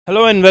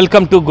Hello and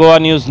welcome to Goa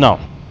News Now.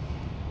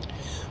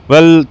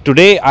 Well,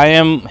 today I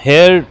am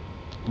here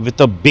with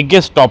the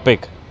biggest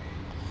topic,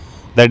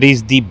 that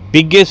is the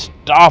biggest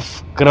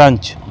staff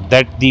crunch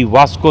that the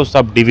Vasco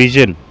Sub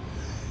Division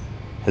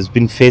has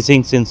been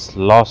facing since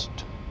last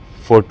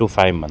 4 to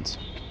 5 months.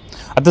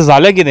 आता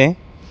झालं कितें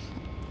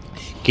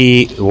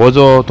की हो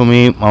जो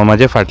तुम्ही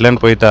माझे फाटल्यान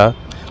पळयता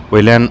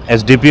वयल्यान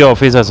SDP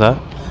ऑफिस आसा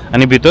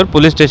आनी भितर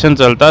पुलीस स्टेशन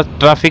चलता.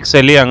 ट्रॅफिक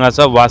सेली हांगा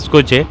आसा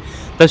वास्कोचे.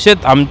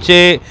 तशेंच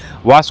आमचे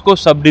वास्को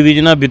सब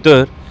डिविजना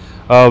भितर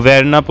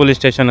वेर्ना पुलीस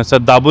स्टेशन आसा,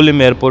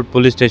 दाबोलीम एअरपोर्ट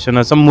पुलीस स्टेशन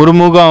आसा,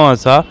 मुर्मुगांव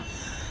आसा,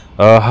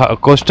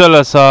 कोस्टल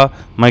आसा,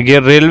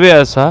 मागीर रेल्वे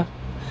आसा.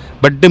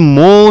 But the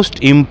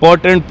most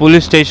important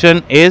police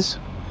station is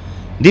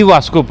the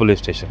Vasco police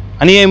station.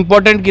 आनी हे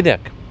इम्पॉर्टंट कित्याक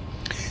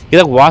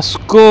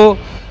Vasco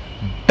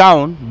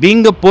town,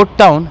 being a port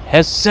town,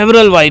 has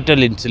several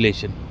vital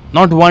installation,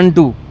 not one,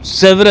 two,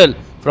 several,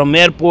 from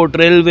airport,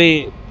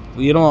 railway,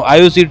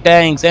 IOC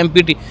tanks,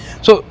 MPT.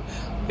 So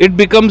it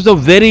becomes a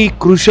very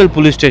crucial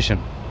police station.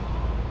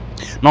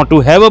 Now to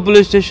have a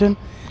police station,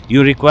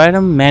 you require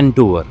a man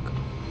to work,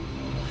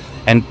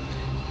 and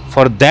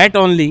for that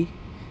only,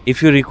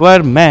 if you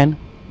require man,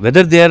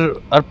 whether there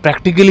are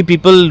practically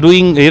people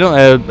doing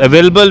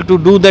available to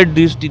do that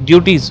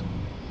duties.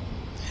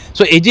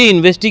 So AJ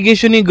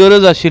investigation ही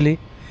गरज आशिल्ली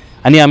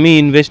आनी आमी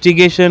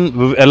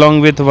investigation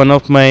along with one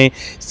of my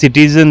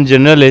citizen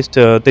journalist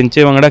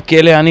तेंचे वांगडा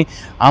केले आनी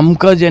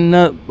आमकां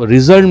जेन्ना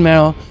रिजल्ट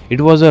मेळ्ळो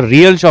it was a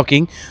real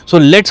shocking. So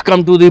let's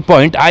come to the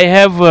point. I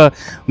have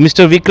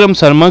mister Vikram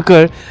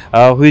सरमकर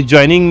who is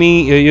joining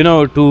me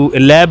to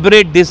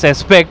elaborate these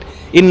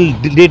aspect in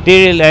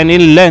detail and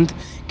in length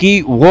की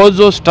हो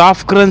जो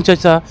स्टाफ क्रंच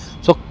आसा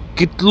सो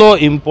कितलो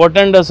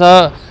इम्पॉर्टंट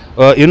आसा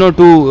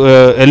to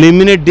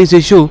eliminate this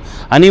issue.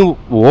 आणि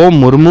हो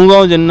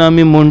मुर्मुगांव जेन्ना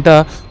आमी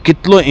म्हणटा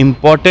कितलो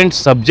इम्पॉर्टंट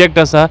सब्जेक्ट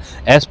आसा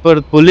as per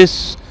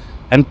police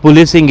and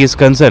पुलिसींग is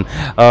concern.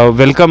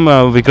 Welcome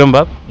Vikram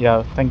बाब.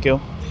 या थँक्यू.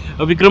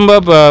 विक्रम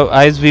बाब,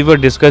 आयज वी वर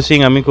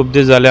डिस्कसिंग, आमी खूब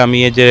दीस जाले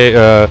आमी हे जे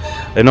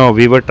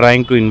we were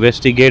trying to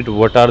investigate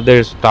what are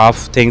the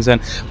staff things and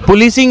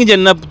पुलिसींग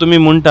जेन्ना तुमी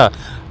म्हणटा.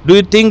 Do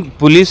you think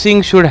policing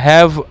should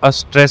have a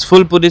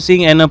stressful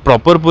policing and a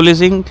proper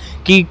policing?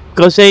 की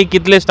कशें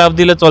कितले स्टाफ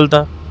दिले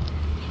चलता?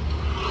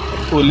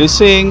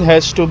 Policing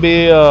has to be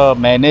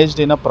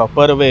managed in a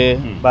proper way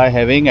by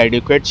having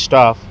adequate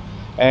staff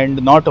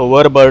and not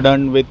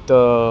overburdened with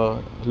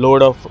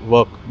load of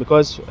work,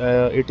 because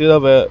it is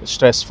a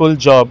stressful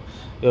job,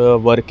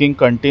 working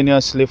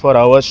continuously for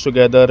hours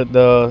together.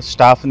 The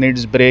staff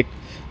needs break.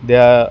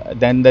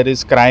 Then there is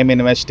crime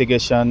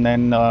investigation,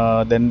 and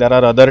then there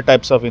are other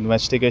types of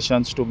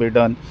investigations to be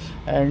done,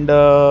 and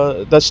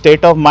the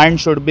state of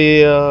mind should be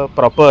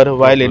proper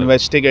while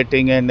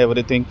investigating and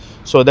everything,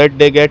 so that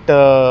they get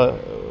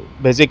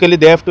basically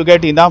they have to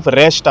get enough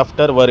rest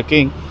after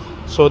working,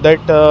 so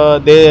that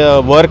they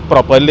work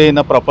properly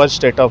in a proper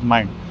state of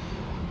mind.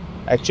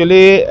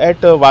 Actually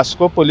at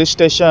Vasco police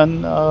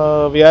station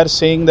we are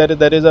seeing that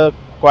there is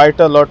quite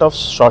a lot of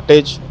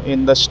shortage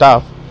in the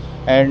staff,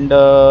 and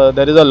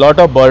there is a lot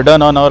of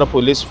burden on our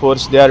police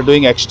force. They are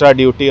doing extra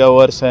duty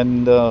hours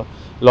and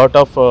lot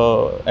of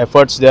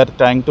efforts they are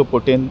trying to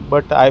put in,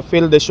 but I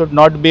feel they should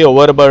not be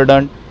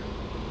overburdened.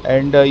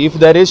 And if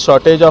there is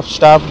shortage of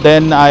staff,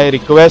 then I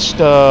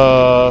request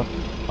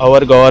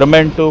our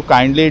government to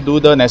kindly do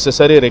the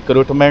necessary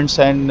recruitments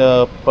and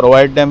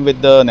provide them with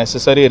the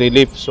necessary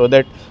relief, so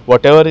that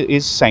whatever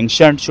is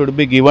sanctioned should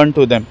be given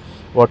to them.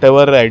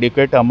 Whatever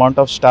adequate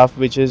amount of staff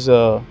which is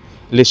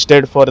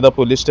listed for the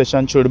police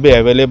station should be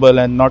available,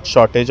 and not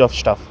shortage of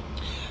staff.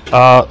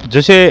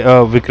 जसे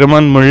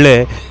विक्रमन म्हणले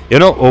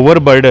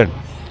overburden,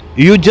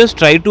 you just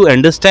try to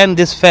understand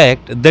this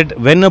fact that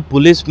when a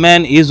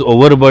policeman is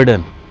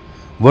overburdened,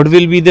 what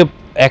will be the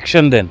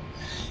action then?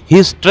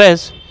 His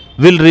stress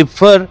will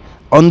refer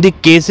on the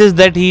cases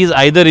that he is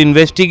either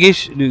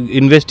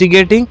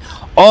investigating,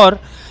 or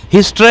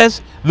his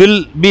stress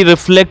will be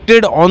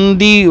reflected on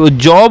the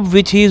job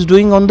which he is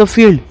doing on the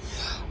field.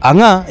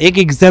 हांगा एक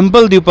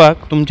example दिवपाक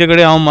तुमचे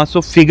कडेन हांव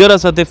मातसो figure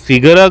आसा ते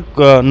फिगराक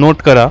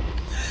note करा.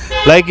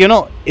 लायक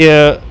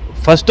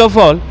first of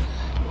all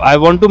I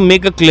want to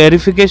make a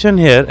clarification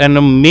here and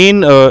a main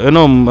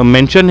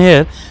mention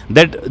here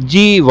that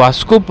ji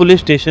Vasco police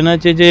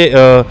स्टेशनाचे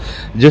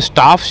J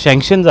staff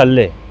sanction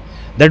जाल्ले,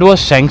 that was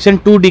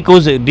sanctioned 2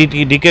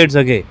 decades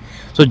ago.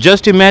 So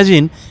just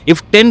imagine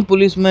if 10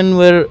 policemen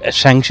were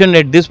sanctioned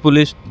at this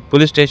police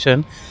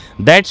station,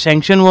 that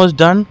sanction was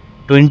done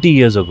 20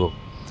 years ago.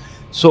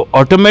 So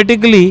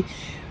automatically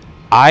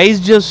I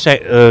just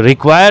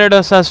required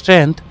us a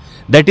strength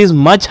that is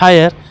much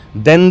higher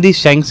than the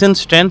sanction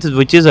strength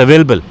which is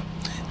available.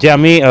 जे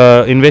आम्ही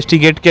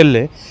investigate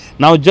केले.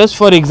 Now just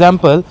for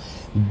example,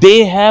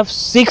 they have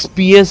 6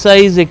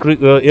 PSIs,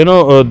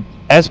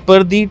 as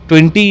per the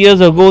 20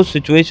 years ago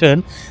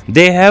situation,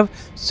 they have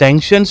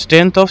sanction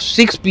strength of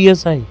 6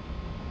 PSI,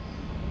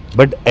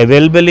 but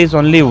available is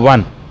only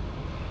 1.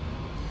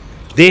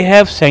 They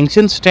have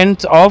sanction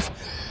strength of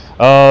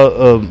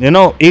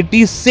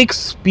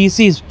 86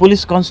 PCs,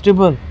 police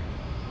constable,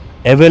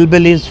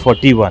 available is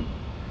 41.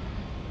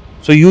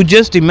 So you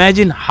just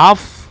imagine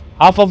half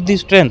of the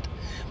strength,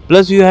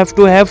 plus you have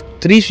to have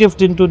 3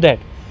 shifts into that,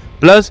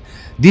 plus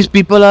these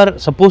people are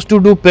supposed to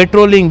do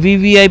patrolling,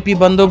 VVIP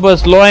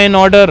bandobast, law and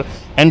order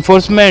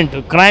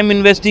enforcement, crime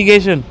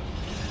investigation.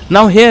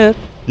 Now here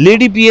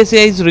lady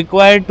PSA is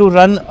required to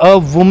run a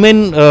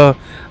woman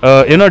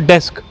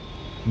desk.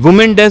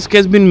 Women desk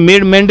has been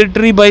made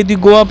mandatory by the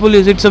Goa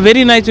police. It's a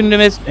very nice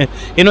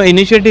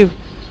initiative.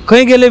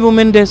 Kahin gele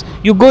women desk?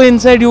 You go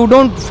inside, you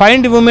don't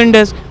find women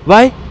desk.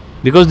 Why?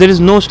 Because there is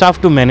no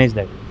staff to manage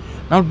that.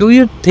 Now do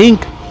you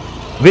think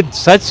with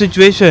such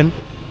situation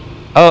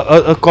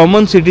a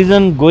common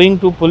citizen going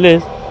to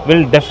police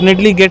will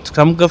definitely get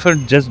some kind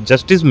of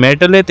justice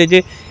मेळटले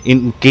तेजे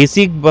in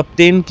केसीक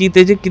बाबतीन की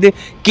तेजे कितें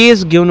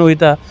case घेवन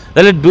वयता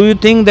जाल्यार do you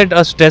think that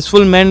a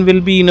stressful man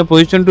will be in a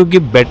position to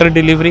give better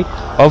delivery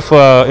of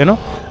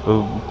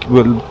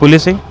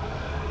policing?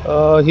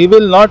 He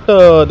will not.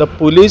 The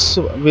police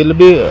will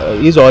be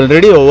is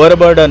already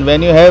overburdened.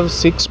 When you have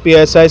 6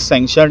 PSI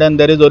sanctioned and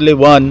there is only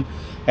one,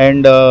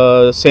 and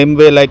same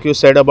way like you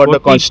said about 40,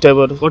 the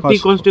constable, 40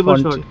 constable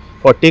short.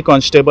 40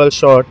 constable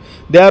short,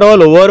 they are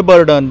all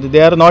overburdened.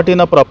 They are not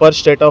in a proper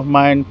state of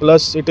mind.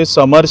 Plus it is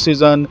summer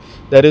season.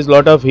 There is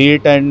lot of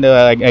heat and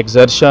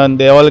exertion.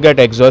 They all get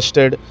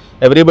exhausted.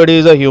 Everybody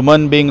is a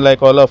human being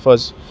like all of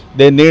us.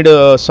 They need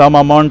some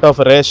amount of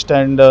rest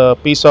and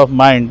peace of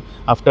mind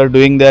after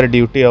doing their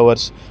duty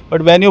hours.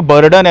 But when you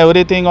burden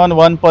everything on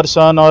one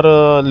person or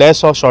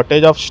less or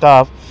shortage of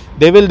staff,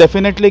 they will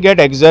definitely get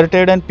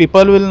exerted and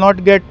people will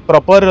not get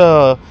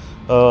proper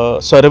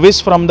service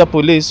from the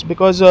police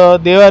because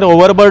they are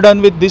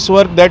overburdened with this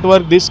work,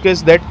 this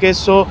case, that case.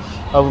 So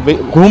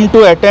whom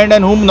to attend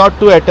and whom not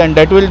to attend,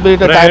 that will be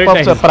the type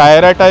of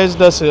prioritize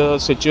the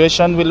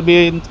situation will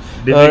be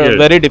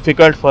very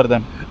difficult for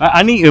them.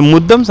 आणि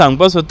मुद्दम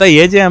सांगपास होता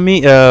हे जे आमी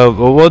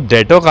वो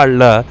डेटो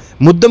काडला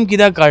मुद्दम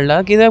कित्याक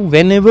काडला कित्याक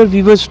when ever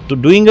we were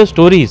doing a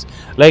stories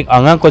लायक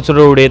हांगा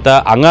कचरो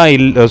उडयता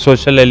हांगा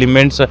सोशल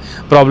एलिमेंट्स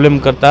प्रॉब्लेम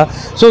करता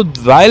सो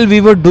vial we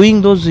were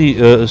doing those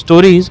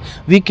stories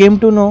we came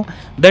to know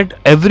that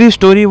every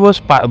story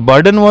was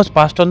burden was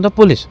passed on the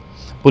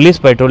police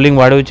patrolling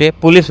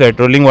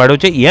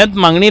वाडोवचे हेच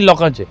मागणी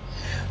लोकांचे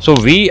so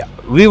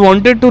we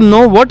wanted to know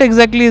what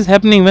exactly is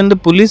happening when the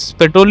police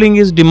patrolling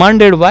is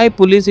demanded, why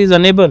police is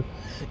unable.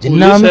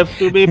 Police have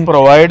to be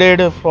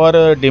provided for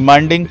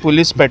demanding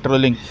police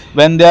patrolling.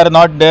 When they are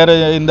not there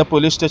in the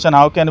police station,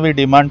 how can we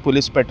demand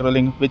police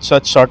patrolling with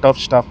such sort of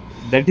stuff?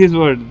 That is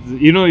what,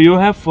 you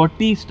have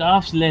 40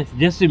 staffs less.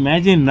 Just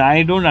imagine,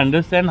 I don't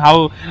understand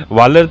how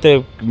Waller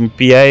the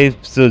PI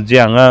je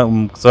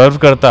anga serve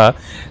karta,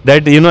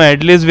 that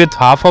at least with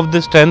half of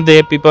the strength they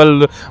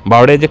people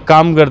bawde je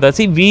kaam karta.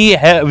 See,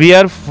 we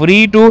are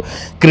free to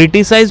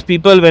criticize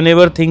people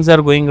whenever things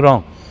are going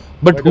wrong.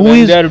 But who when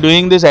is they are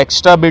doing this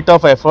extra bit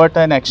of effort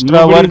and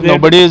extra work,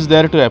 nobody is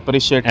there to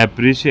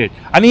appreciate.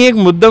 आणि एक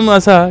मुद्दम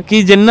असा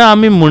की जेन्ना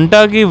आम्ही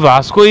म्हणटा की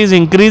Vasco is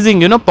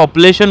increasing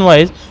population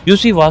wise, you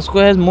see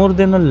Vasco has more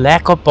than a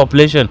lakh of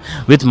population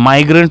with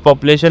migrant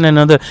population and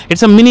other.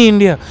 It's a mini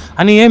India.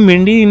 आणि हे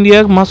मिनी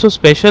इंडियाक मातसो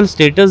स्पेशल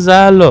स्टेटस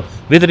जाय आसलो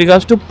with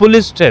regards to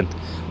police strength.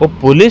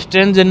 police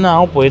strength जेन्ना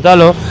हांव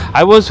पळयतालो,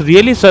 I was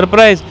really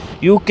surprised.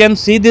 You can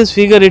see this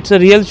figure, it's a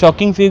real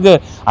shocking figure.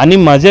 आणि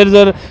माझेर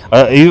जर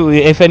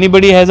if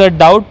anybody has a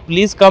doubt,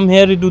 please come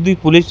here to the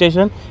police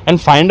station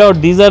and find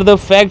out. These are the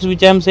facts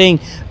which I am saying.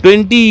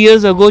 20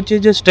 years ago चे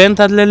जे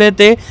strength आसलेले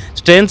ते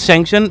strength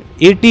sanction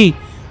 80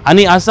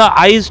 आणि असा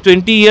आयज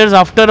 20 years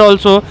after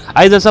also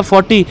आयज असा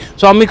 40.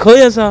 सो आम्ही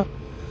खंय असा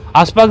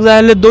आसपाक जाय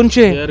आसले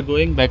 200. We are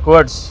going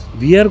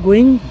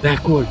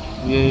backwards.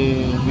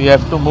 We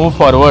have to move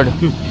forward.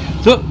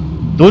 So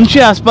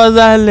 200 आसपास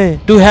जाय आसले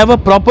to have a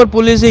proper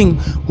policing.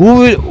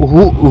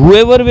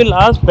 Whoever will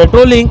ask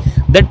patrolling,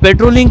 that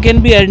patrolling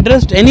can be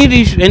addressed.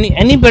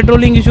 Any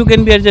patrolling issue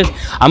can be addressed.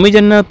 आम्ही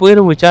जेन्ना पयर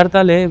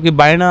विचारताले की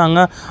बायणा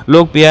हांगा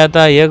लोक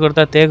पियाता हे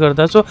करता ते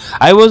करता. So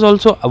I was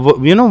also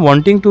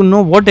wanting to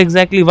know what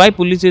exactly why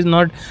police is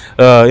not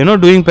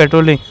doing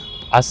patrolling.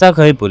 असा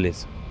खंय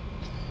police.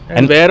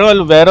 And where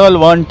all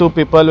 1-2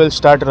 people will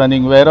start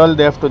running, where all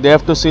they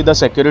have to see the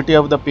security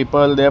of the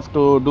people, they have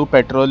to do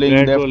patrolling,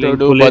 they have to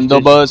do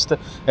bandobast,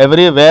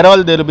 where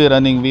all they will be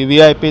running.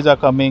 VVIPs are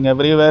coming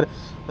everywhere,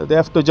 they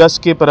have to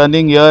just keep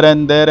running here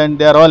and there, and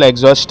they are all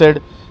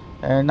exhausted.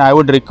 And I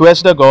would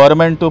request the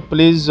government to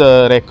please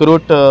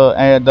recruit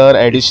the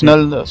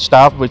additional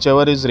staff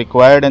whichever is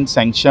required and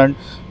sanctioned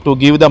to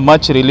give the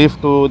much relief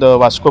to the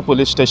Vasco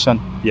police station.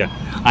 Yeah.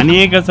 आणि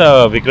एक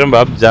असं विक्रम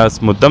बाब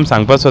जास्त मुद्दम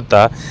सांगपास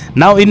होता,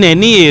 नाव in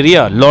any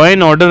area law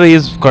and order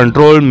is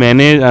control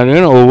manage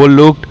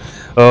overlooked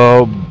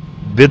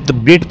with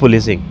beat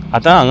policing.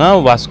 आता हांगा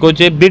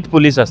वास्कोचे beat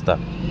police असता.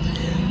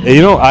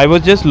 I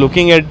was just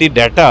looking at the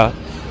data,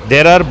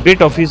 there are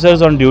beat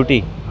officers on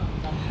duty,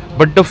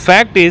 but the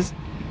fact is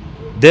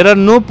there are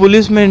no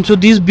policemen, so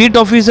these beat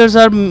officers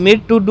are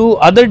made to do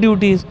other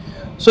duties.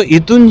 So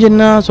itun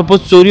jenna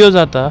suppose choriyo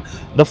jata,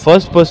 the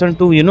first person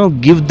to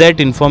give that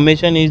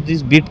information is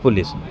this beat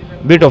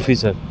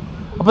officer.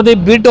 पण ते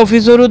beat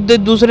ऑफिसरूच ते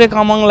दुसरे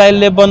कामाक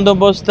लायल्ले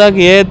बंदोबस्ताक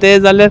हे ते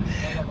जाल्यार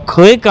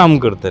खंय काम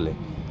करतले,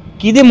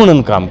 कितें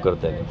म्हणून काम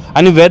करतले,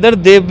 आनी whether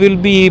they will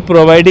B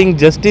प्रोवायडींग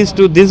justice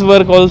to these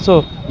work also,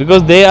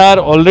 because they are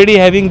already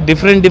having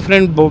different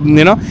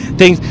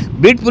things.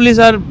 Beat police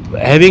are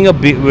having a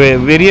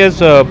various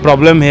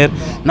problem here.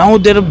 Now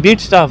there are beat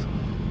staff,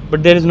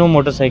 but there is no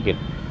motorcycle.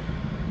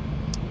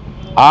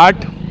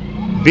 8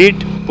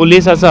 beat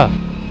police asa,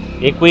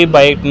 ekui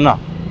bike na.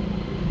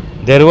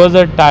 There was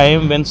a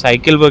time when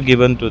cycle were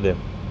given to them.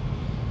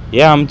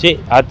 हे आमचे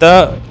आता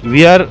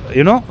we are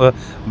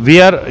we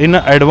are in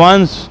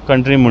advance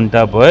country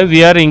म्हणटा पळय,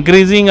 we are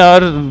increasing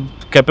our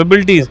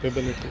capabilities.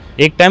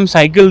 एक time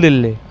cycle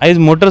दिल्ले, आयज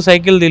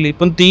motorcycle दिली,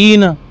 पण तीय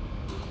ना.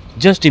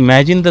 Just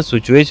imagine the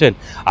situation.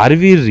 Are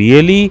we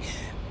really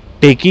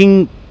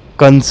taking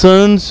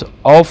concerns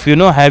of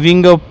having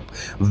a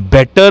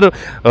better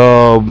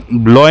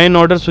law and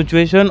order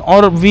situation,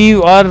 or we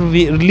are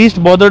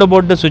least bothered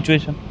about the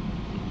situation?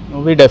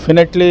 We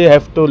definitely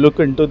have to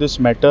look into this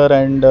matter,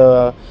 and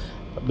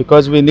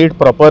because we need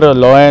proper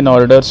law and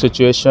order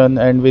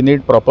situation, and we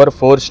need proper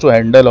force to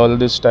handle all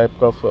this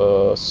type of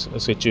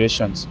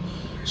situations.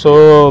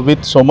 So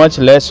with so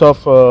much less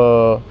of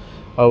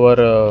our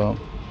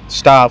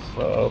staff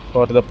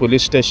for the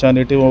police station,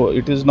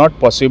 it is not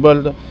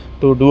possible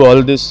to do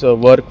all this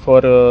work for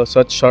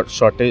such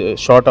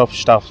short of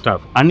staff.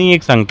 आणि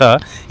एक सांगता,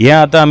 हे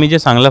आता आम्ही जे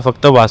सांगला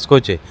फक्त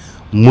वास्कोचे,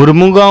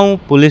 Mormugao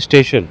police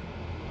station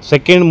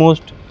second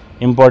most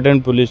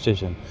important police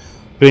station,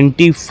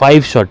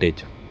 25 shortage,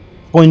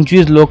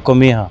 25 लोक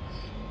कमी आहा.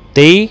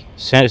 तेही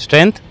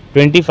स्ट्रेंथ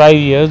 25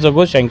 years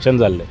ago सँक्शन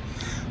जाल्ले.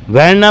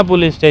 Verna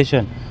police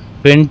station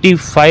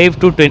 25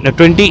 to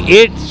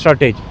 28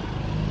 shortage.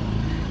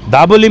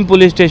 Dabolim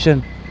police station,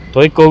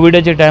 थंय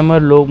कोविडाच्या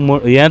टायमार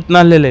लोक येत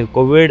नासलेले.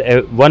 Covid,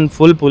 one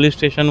fool police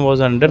station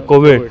was under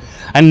Covid,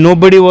 and no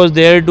buddy was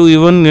there to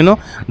even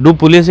do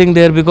पुलिसींग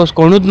there, because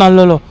कोणूच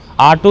नासलेलो.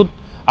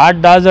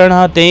 8-10 जण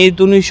आहा, ते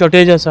हितूनय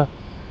शॉर्टेज आसा.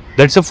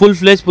 That's a fool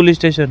fledge police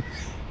station.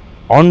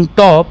 On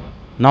top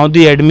now the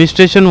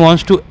administration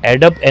wants to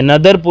add up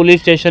another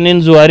police station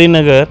in Zuari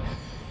Nagar.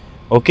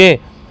 Okay,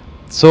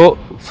 so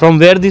from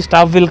where the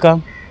staff will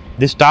come?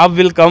 The staff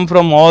will come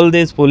from all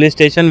these police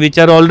stations which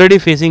are already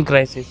facing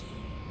crisis.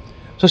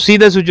 So see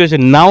the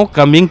situation. Now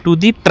coming to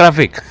the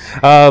traffic.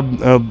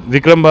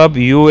 Vikram Bab,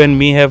 you and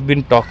me have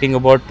been talking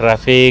about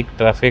traffic.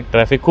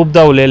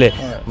 खूपदा उलयले.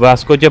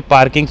 वास्कोचे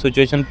parking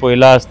situation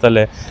पयला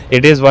आसतले.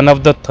 It is one of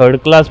the third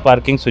class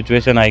parking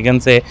situation, I can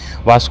say.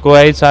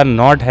 Vascoites are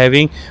not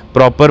having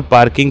proper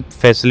parking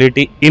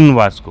facility in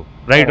Vasco.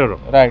 Right or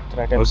wrong? Right,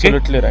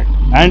 absolutely okay? Right.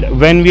 And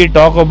when we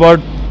talk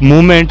about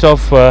movements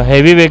of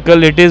heavy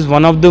vehicle, it is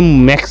one of the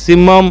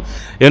maximum,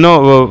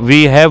 we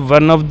have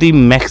one of the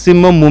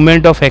maximum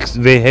movement of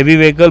heavy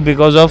vehicle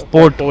because of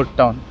port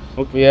town.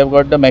 Okay. We have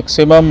got the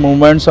maximum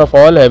movements of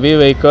all heavy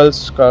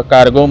vehicles,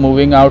 cargo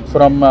moving out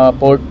from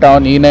port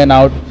town, in and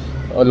out,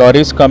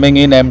 lorries coming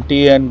in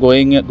empty and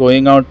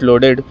going out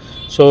loaded.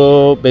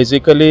 So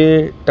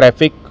basically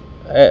traffic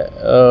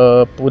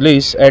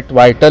police at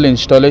vital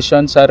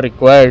installations are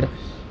required,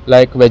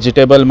 like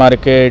vegetable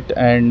market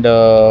and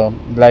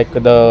like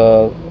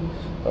the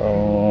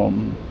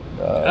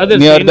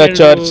near the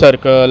church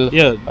circle,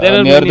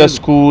 near the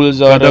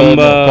schools, or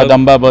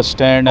Kadamba bus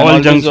stand,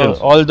 and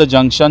all the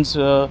junctions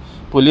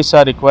police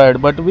are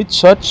required. But with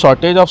such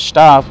shortage of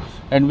staff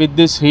and with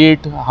this heat,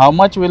 how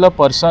much will a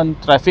person,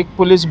 traffic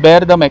police,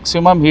 bear the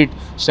maximum heat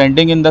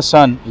standing in the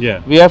sun?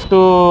 We have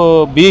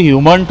to be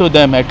human to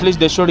them. At least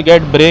they should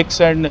get breaks,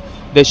 and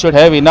they should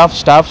have enough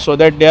staff so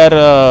that they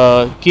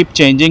are keep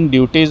changing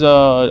duties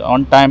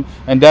on time,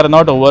 and they are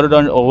not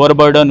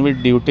overburdened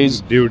with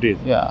duties.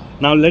 Yeah.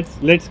 Now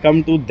let's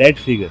come to that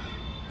figure.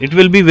 It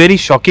will be very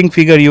shocking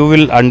figure. You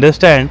will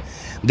understand.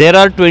 There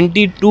are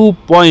 22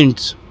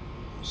 points,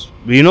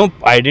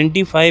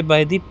 identified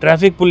by the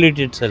traffic police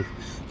itself.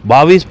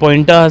 22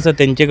 पॉइंटा आसा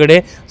तेंचेकडे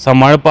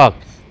सांबाळपाक.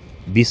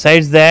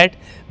 Besides that,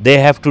 they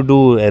have to do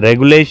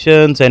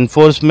regulations,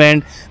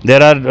 enforcement.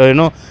 There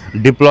are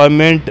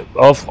deployment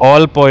of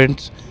all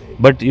points.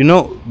 But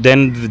then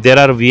there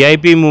are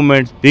VIP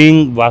movements.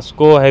 Being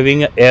Vasco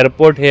having an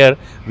airport here,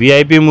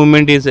 VIP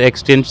movement is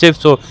extensive.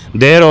 So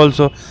there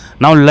also.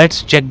 Now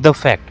let's check the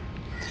fact.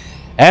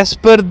 As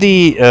per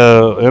the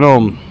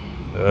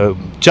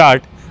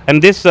chart,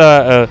 and this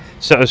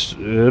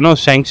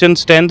sanction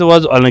strength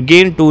was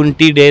again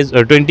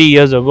 20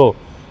 years ago,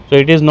 so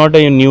it is not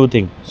a new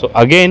thing. So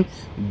again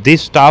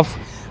this staff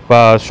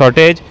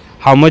shortage,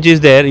 how much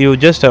is there? You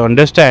just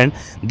understand,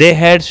 they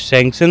had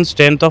sanction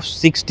strength of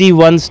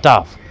 61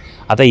 staff.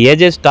 आता हे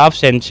जे staff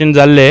sanction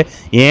जाल्ले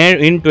हे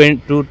in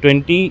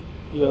 20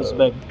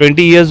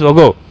 years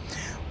ago,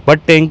 but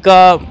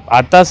तेंका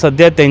आता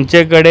सध्या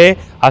तेंचेकडे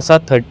आसा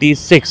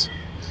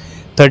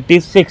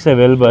 36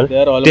 available. They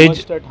are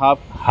almost at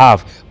half.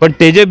 पण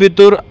तेजे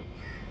भितर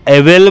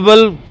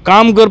available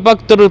काम करपाक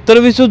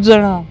 23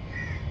 जाणां.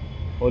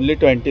 Only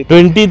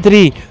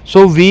 23.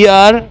 So we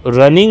are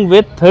running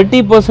with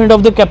 30%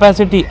 of the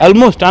capacity.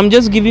 Almost. I'm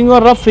just giving you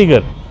a rough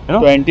figure. You know,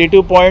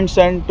 22 points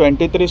and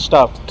 23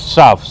 staff.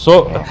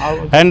 So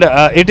and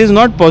it is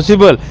not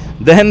possible.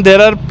 Then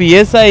there are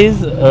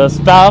PSIs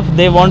staff,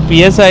 they want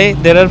PSI,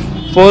 there are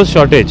 4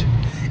 shortage,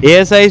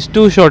 ASI is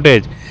 2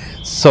 shortage.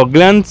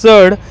 सगळ्यान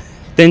चड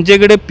तेंचे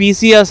कडेन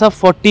PC आसा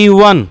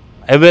 41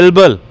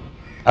 available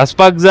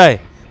आसपाक जाय,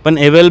 पण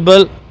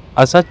available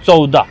आसा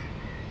 14,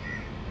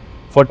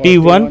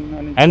 41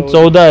 and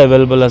 14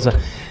 available asa.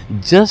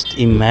 Just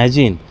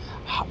imagine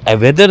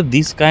whether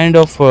this kind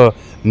of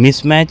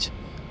mismatch,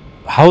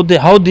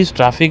 how this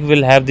traffic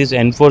will have this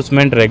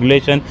enforcement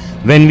regulation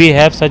when we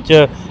have such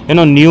a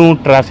new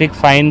traffic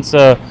fines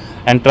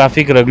and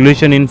traffic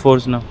regulation in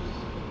force now.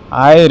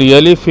 I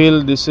really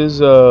feel this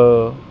is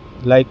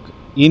like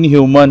being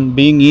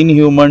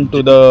inhuman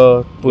to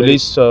the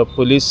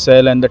police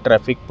cell and the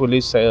traffic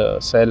police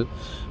cell,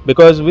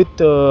 because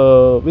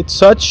with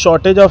such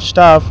shortage of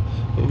staff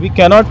we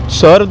cannot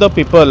serve the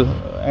people,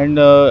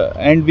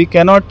 and we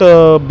cannot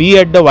be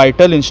at the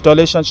vital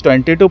installations.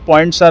 22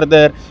 points are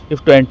there.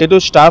 If 22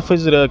 staff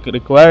is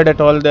required at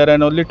all there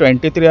and only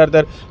 23 are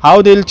there,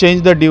 how they will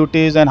change the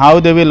duties and how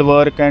they will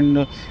work,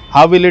 and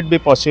how will it be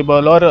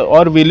possible,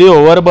 or will you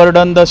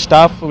overburden the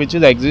staff which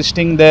is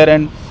existing there,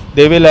 and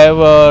they will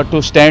have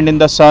to stand in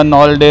the sun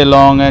all day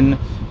long, and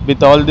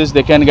with all this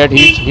they can get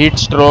heat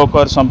stroke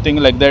or something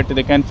like that,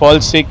 they can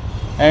fall sick,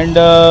 and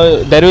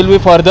there will be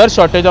further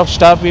shortage of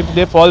staff if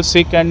they fall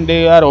sick and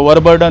they are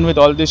overburdened with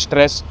all this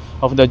stress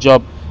of the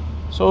job.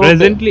 So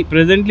presently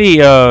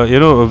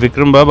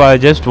Vikram Baba, I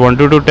just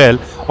wanted to tell,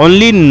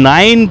 only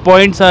 9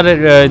 points are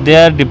they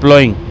are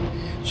deploying.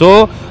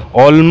 So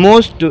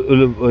almost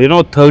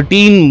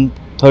 13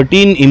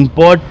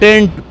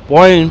 important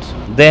points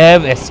they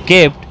have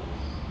escaped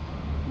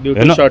due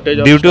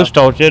to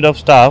shortage of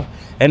staff,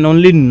 and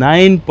only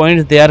 9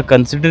 points they are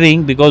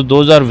considering, because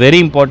those are very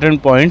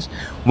important points.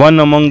 One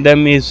among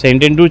them is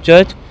St. Andrew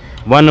Church,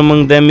 one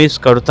among them is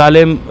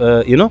Kortalem,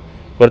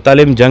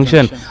 Kortalem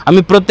Junction. I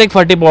mean, pratek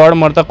fati board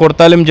marta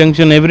Kortalem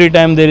Junction, every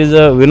time there is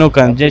a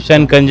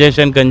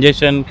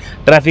congestion,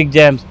 traffic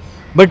jams.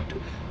 But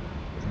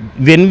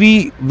when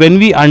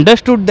we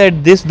understood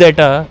that this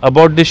data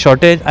about this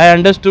shortage, I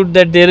understood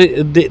that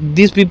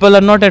these people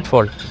are not at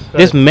fault. Right.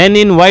 These men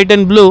in white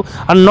and blue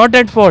are not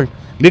at fault,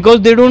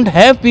 because they don't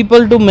have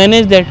people to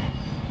manage that.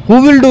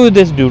 Who will do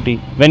this duty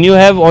when you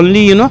have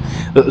only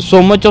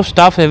so much of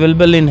staff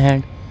available in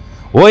hand?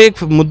 वो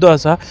एक मुद्दा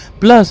असा.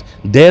 Plus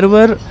there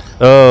were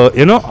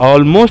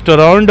almost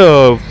around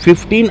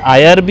 15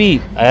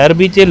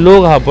 IRB चे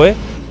लोग हा पळय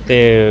ते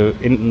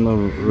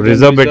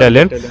reserve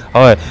battalion,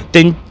 हय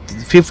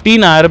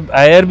 15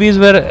 IRBs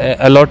were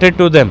allotted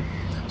to them.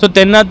 So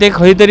त्यांना ते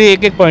खंय तरी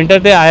एक पॉइंटर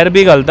ते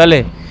IRB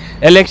घालताले,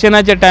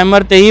 इलेक्शनाच्या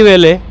टायमार तेही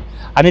वेले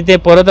आणि ते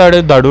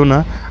परत धाडू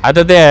ना.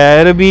 आता ते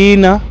IRB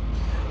ना,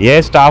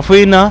 हे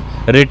स्टाफूय ना,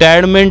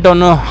 retirement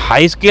on a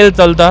hi scale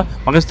चलता.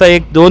 म्हाका दिसता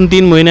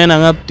 1-2-3 म्हयन्यान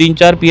हांगा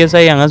 3-4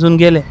 PSI हांगासून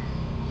गेले.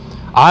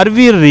 Are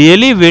we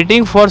really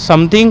waiting for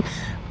something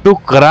to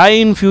cry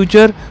in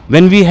future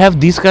when we have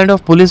this kind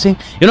of policing?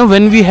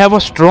 When we have a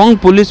strong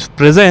police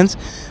presence,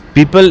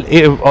 people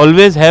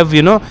always have,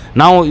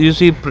 now you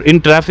see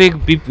in traffic,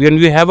 when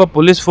we have a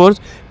police force,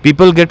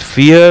 people get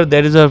fear,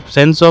 there is a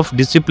sense of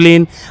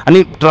discipline,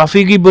 and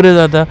traffic ही बरे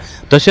जाता.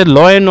 तशें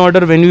law and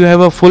order, when you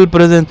have a full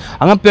presence,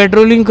 हांगा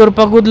patrolling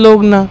करपाकूच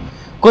लोक ना,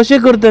 कशें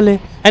करतले?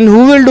 And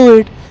who will do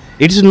it?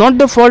 It is not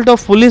the fault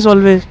of police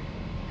always.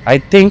 I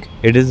think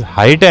it is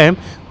high time.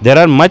 There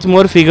are much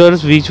more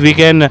figures which we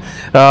can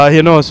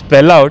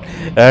spell out,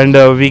 and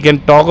we can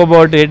talk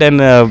about it, and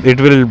it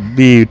will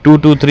be 2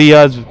 to 3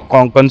 hours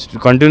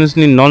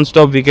continuously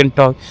non-stop we can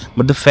talk.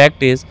 But the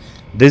fact is,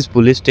 these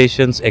police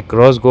stations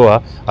across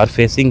Goa are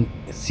facing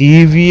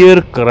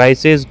severe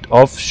crisis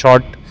of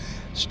short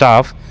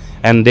staff,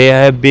 and they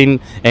have been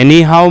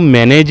anyhow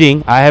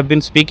managing. I have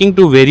been speaking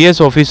to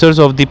various officers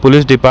of the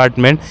police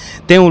department.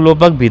 ते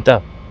उलोवपाक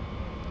भिता.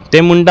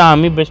 ते म्हणटा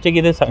आमी बेश्टे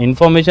कितें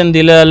information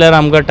दिलें जाल्यार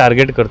आमकां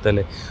टार्गेट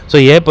करतले. सो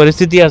हे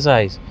परिस्थिती आसा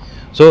आयज.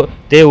 सो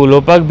ते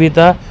उलोवपाक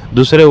भिता,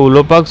 दुसरे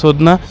उलोवपाक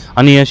सोदना,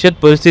 आनी अशेंच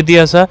परिस्थिती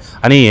आसा,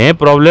 आनी हे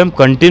प्रॉब्लेम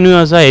कंटिन्यू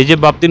आसा. हेजे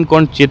बाबतींत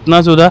कोण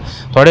चिंतना सुद्दां.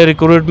 थोडे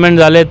रिक्रुटमेंट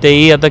जाले,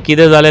 तेही आतां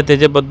कितें जालें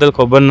तेजे बद्दल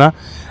खबर ना.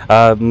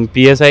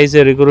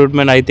 PSIचे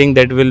recruitment, I think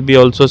that will be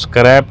also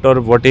scrapped,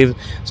 or what is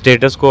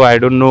status quo, I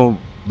don't know.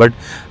 But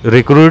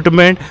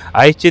recruitment,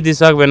 आयचे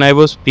दिसाक when I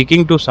was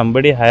speaking to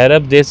somebody higher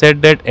up, they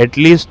said that at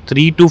least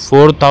 3,000 to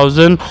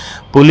 4,000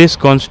 police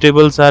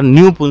constables are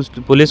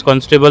police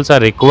constables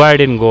are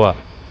required in Goa.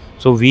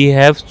 So we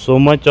have so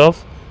much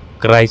of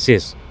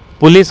crisis,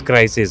 police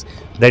crisis.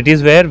 That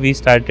is where we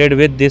started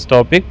with this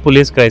topic,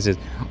 police crisis.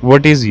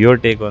 What is your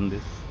take on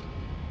this?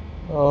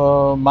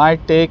 My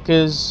take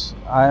is,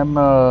 I am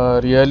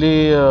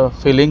really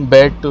feeling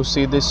bad to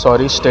see this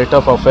sorry state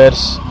of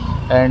affairs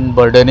and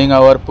burdening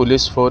our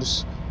police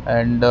force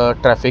and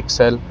traffic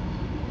cell.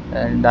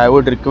 And I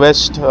would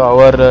request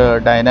our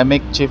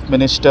dynamic chief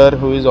minister,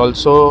 who is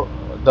also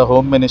the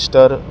home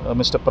minister,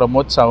 Mr.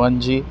 Pramod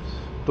Sawantji,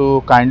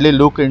 to kindly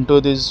look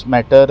into this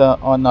matter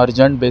on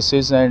urgent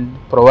basis and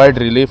provide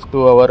relief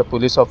to our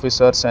police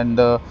officers and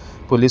the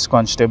police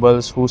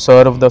constables who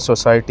serve the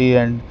society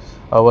and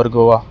our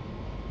Goa.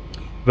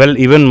 Well,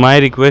 even my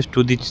request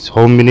to the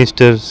Home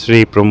Minister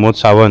Sri Pramod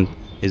Sawant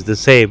is the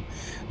same,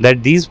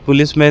 that these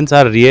policemen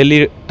are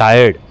really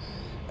tired.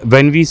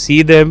 When we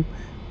see them,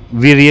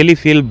 we really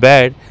feel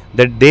bad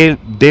that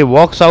they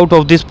walks out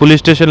of this police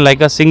station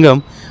like a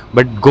singam,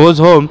 but goes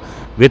home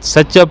with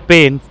such a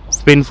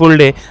painful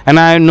day. And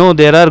I know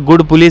there are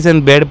good police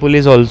and bad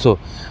police also.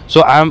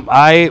 So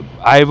I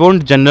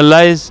won't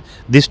generalize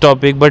this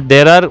topic, but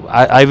there are,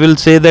 I will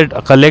say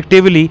that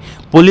collectively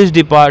police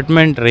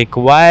department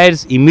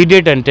requires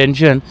immediate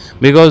attention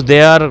because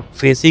they are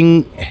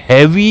facing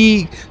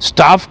heavy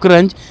staff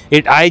crunch.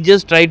 I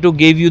just try to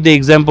give you the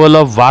example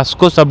of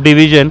Vasco Sub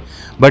Division,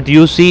 but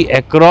you see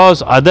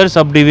across other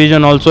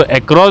subdivision also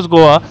across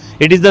Goa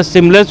it is the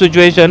similar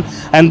situation,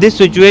 and this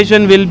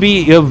situation will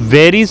be a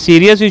very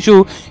serious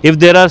issue if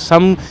there are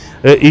some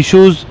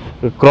issues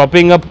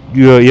cropping up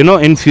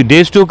in few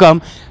days to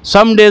come.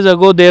 Some days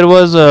ago there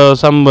was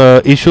some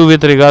issue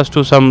with regards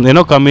to some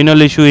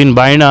communal issue in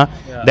Baina.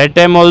 That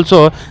time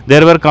also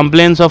there were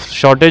complaints of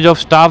shortage of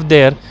staff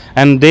there,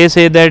 and they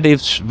say that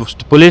if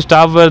police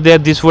staff were there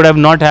this would have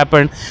not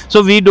happened.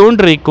 So we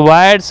don't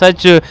require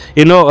such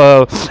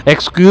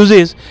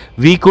excuses.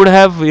 We could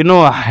have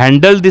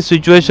handled this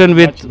situation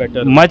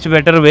with much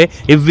better way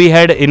if we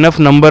had enough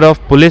number of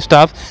police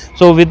staff.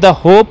 So with the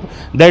hope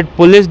that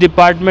police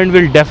department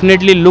will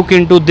definitely look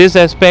into this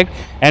aspect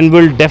and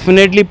will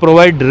definitely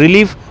provide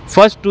relief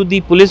first to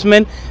the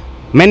policemen,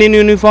 men in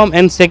uniform,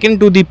 and second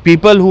to the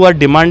people who are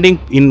demanding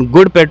in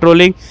good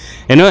patrolling,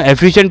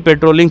 efficient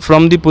patrolling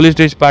from the police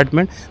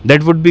department,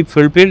 that would be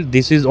fulfilled.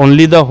 This is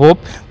only the hope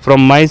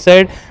from my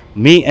side.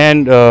 Me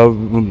and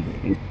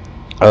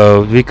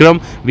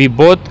Vikram, we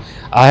both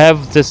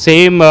have the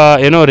same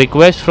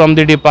request from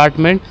the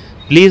department.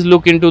 Please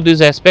look into this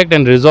aspect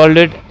and resolve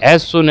it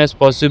as soon as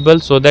possible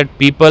so that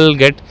people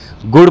get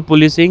good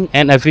policing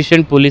and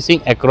efficient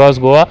policing across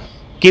Goa.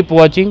 Keep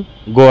watching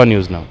Goa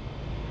News Now.